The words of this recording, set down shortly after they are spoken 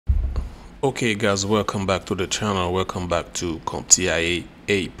Okay guys, welcome back to the channel. Welcome back to CompTIA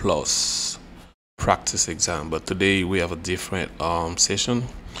A plus practice exam. But today we have a different session.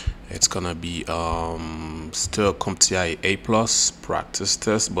 It's gonna be still CompTIA A plus practice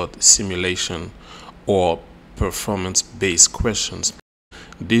test, but simulation or performance based questions.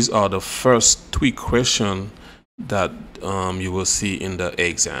 These are the first 3 questions that you will see in the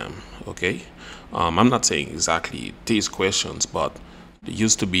exam. Okay, I'm not saying exactly these questions, but there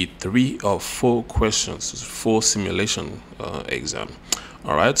used to be 3 or 4 questions for simulation exam.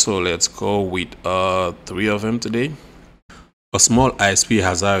 All right, so let's go with 3 of them today. A small ISP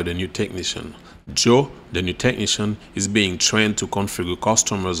has hired a new technician. Joe, the new technician, is being trained to configure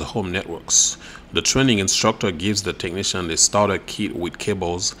customers' home networks. The training instructor gives the technician a starter kit with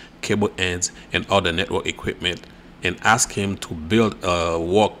cables, cable ends, and other network equipment and asks him to build a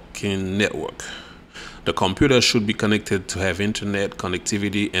working network. The computer should be connected to have internet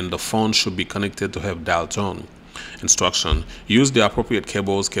connectivity and the phone should be connected to have dial tone. Instruction: use the appropriate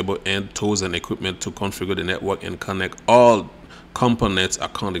cables, cable end, tools, and equipment to configure the network and connect all components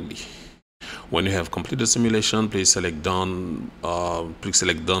accordingly. When you have completed the simulation, please select done. Please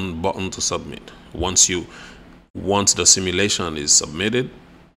select done button to submit. Once the simulation is submitted,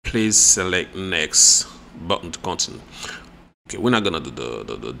 please select next button to continue. Okay, we're not gonna do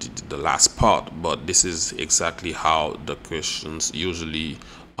the last part, but this is exactly how the questions usually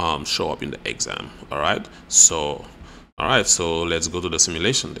show up in the exam. All right, so let's go to the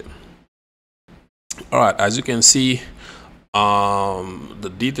simulation then. All right, as you can see,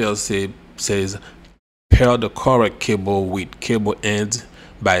 the details says pair the correct cable with cable ends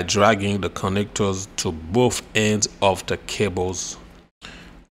by dragging the connectors to both ends of the cables.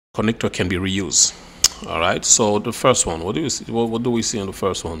 Connector can be reused. All right, so the first one, what do we see in the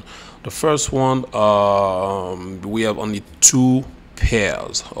first one? The first one, we have only 2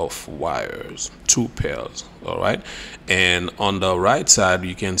 pairs of wires, 2 pairs. All right, and on the right side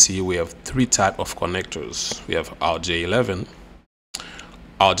you can see we have 3 types of connectors. We have RJ11,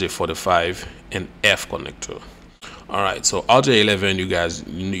 RJ45, and F connector. All right, so RJ11, you guys,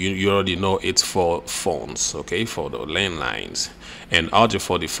 you already know it's for phones, okay, for the landlines, and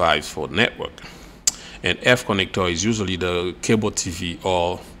RJ45 for network. And F connector is usually the cable TV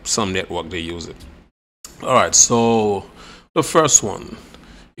or some network they use it. All right, so the first one,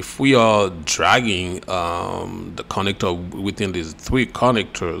 if we are dragging the connector within these 3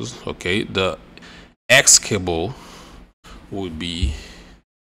 connectors, okay, the X cable would be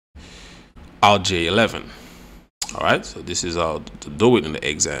RJ11. All right, so this is how to do it in the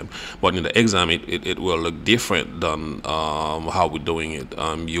exam, but in the exam it will look different than how we're doing it.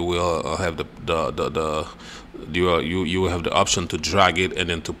 You will have you will have the option to drag it and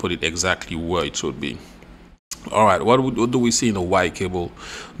then to put it exactly where it should be. All right, what do we see in the Y cable?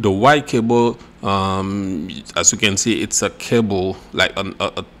 The Y cable, as you can see, it's a cable like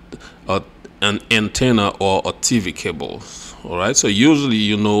an antenna or a TV cable. All right, so usually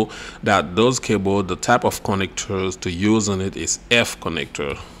you know that those cable, the type of connectors to use on it is F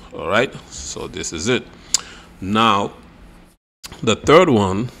connector. All right, so this is it. Now the third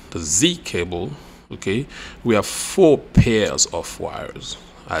one, the Z cable, okay, we have 4 pairs of wires.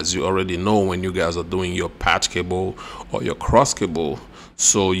 As you already know, when you guys are doing your patch cable or your cross cable,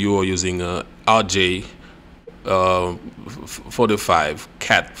 so you are using a RJ 45,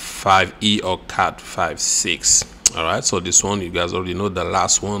 Cat 5E or Cat 5.6. all right, so this one you guys already know. The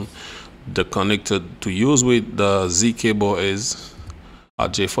last one, the connector to use with the Z cable is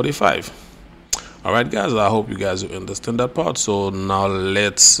RJ45. all right guys, I hope you guys understand that part. So now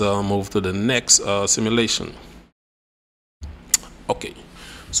let's move to the next simulation. Okay,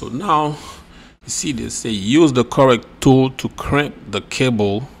 so now you see this say use the correct tool to crimp the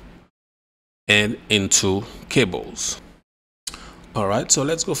cable and into cables. All right, so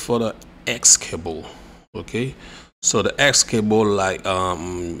let's go for the X cable. Okay, so the X cable, like I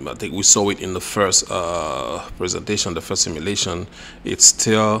think we saw it in the first presentation, the first simulation, it's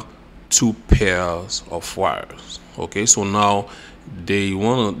still 2 pairs of wires. Okay, so now they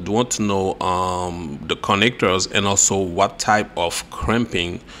want to know the connectors and also what type of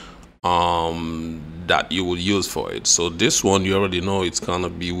crimping that you will use for it. So this one you already know it's gonna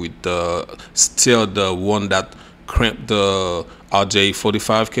be with still the one that crimp the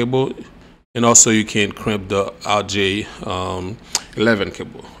RJ45 cable, and also you can crimp the RJ11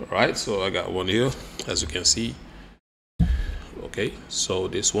 cable. All right, so I got one here, as you can see. Okay, so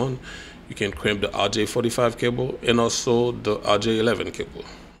this one you can crimp the RJ45 cable and also the RJ11 cable.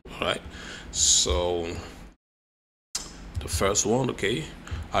 All right, so the first one, okay,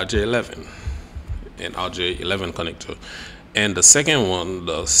 RJ11 and RJ11 connector. And the second one,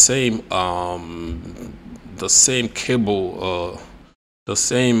 the same cable, the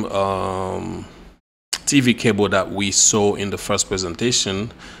same TV cable that we saw in the first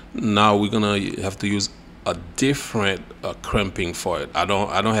presentation. Now we're gonna have to use a different crimping for it. I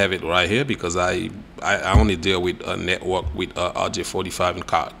don't have it right here because I only deal with a network with RJ45 and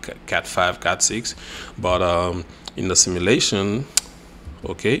Cat5, Cat6, but in the simulation,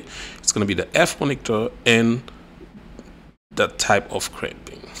 okay, it's gonna be the F connector and the type of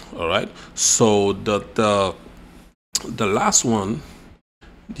crimping. All right, so the last one,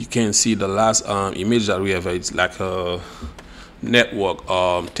 you can see the last image that we have. It's like a network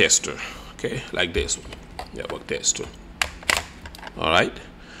tester, okay, like this one, network tester. All right,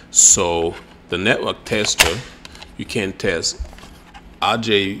 so the network tester, you can test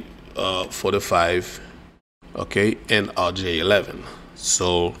RJ45, okay, and RJ11.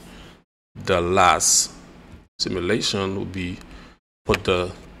 So the last simulation will be put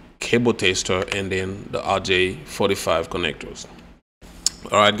the cable tester and then the RJ45 connectors.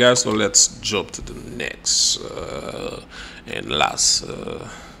 All right, guys, so let's jump to the next and last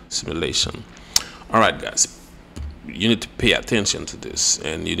simulation. All right, guys, you need to pay attention to this,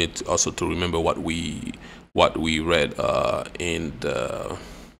 and you need also to remember what we read in the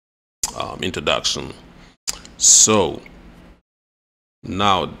introduction. So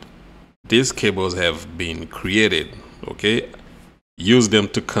now these cables have been created, okay? Use them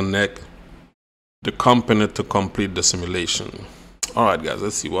to connect the component to complete the simulation. All right, guys,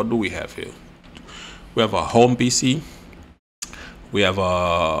 let's see, what do we have here? We have a home PC, we have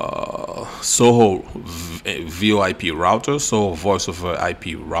a Soho VoIP router, so voice over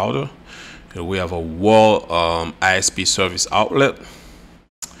IP router, and we have a wall ISP service outlet,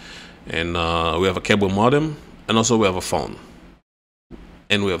 and we have a cable modem, and also we have a phone,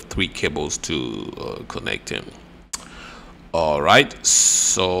 and we have 3 cables to connect in. All right,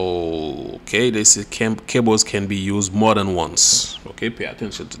 so okay, this is cables can be used more than once. Okay, pay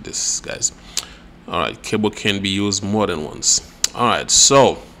attention to this, guys. All right, cable can be used more than once. All right,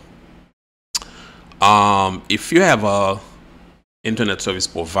 so if you have a internet service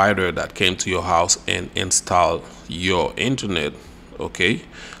provider that came to your house and installed your internet, okay,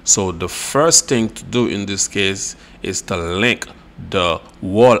 so the first thing to do in this case is to link the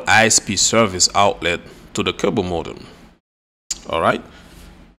wall ISP service outlet to the cable modem. All right,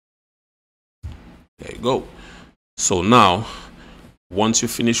 there you go. So now, once you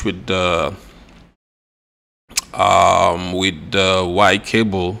finish with the Y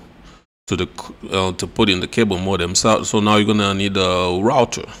cable to the to put in the cable modem, so now you're gonna need a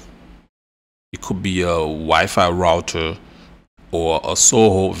router. It could be a Wi-Fi router or a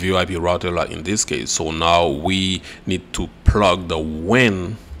Soho VoIP router, like in this case. So now we need to plug the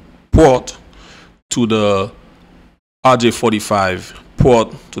WAN port to the RJ45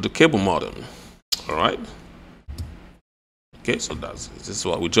 port to the cable modem. All right, okay, so this is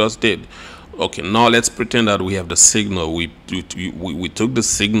what we just did. Okay, now let's pretend that we have the signal. We took the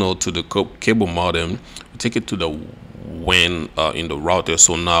signal to the cable modem, we take it to the WAN in the router.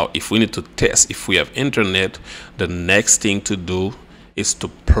 So now if we need to test if we have internet, the next thing to do is to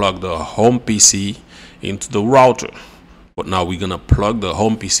plug the home PC into the router. But now we're gonna plug the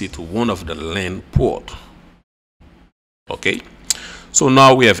home PC to one of the LAN port. Okay, so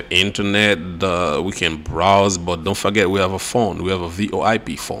now we have internet, we can browse, but don't forget we have a phone, we have a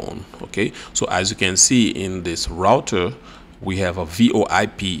VoIP phone. Okay, so as you can see in this router, we have a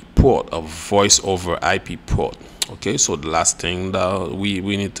VoIP port, a voice over IP port. Okay, so the last thing that we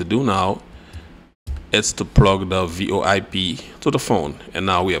need to do now is to plug the VoIP to the phone. And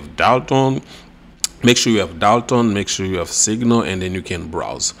now we have dial tone. Make sure you have dial tone, make sure you have signal, and then you can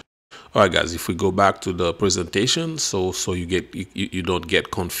browse. All right, guys, if we go back to the presentation, so you don't get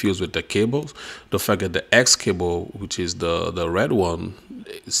confused with the cables. Don't forget the X cable, which is the red one,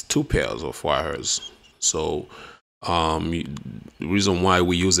 is 2 pairs of wires. So the reason why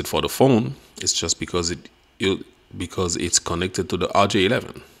we use it for the phone is just because it's connected to the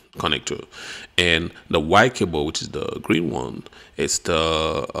RJ11 connector, and the Y cable, which is the green one, is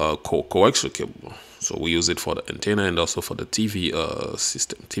the coaxial cable. So we use it for the antenna and also for the TV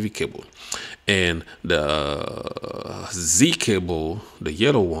system, TV cable. And the Z cable, the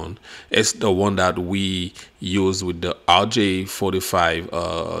yellow one, is the one that we use with the RJ45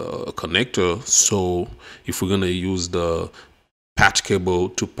 connector. So if we're gonna use the patch cable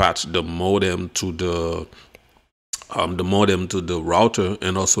to patch the modem to the router,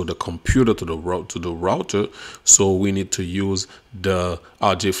 and also the computer to the router, so we need to use the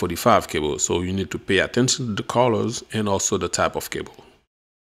RJ45 cable. So you need to pay attention to the colors and also the type of cable.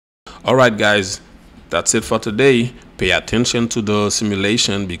 All right, guys, that's it for today. Pay attention to the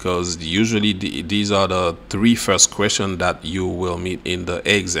simulation because usually these are the three first questions that you will meet in the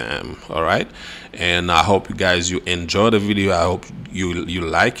exam. All right, and I hope you guys you enjoy the video. I hope you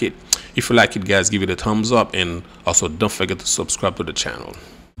like it. If you like it, guys, give it a thumbs up, and also don't forget to subscribe to the channel.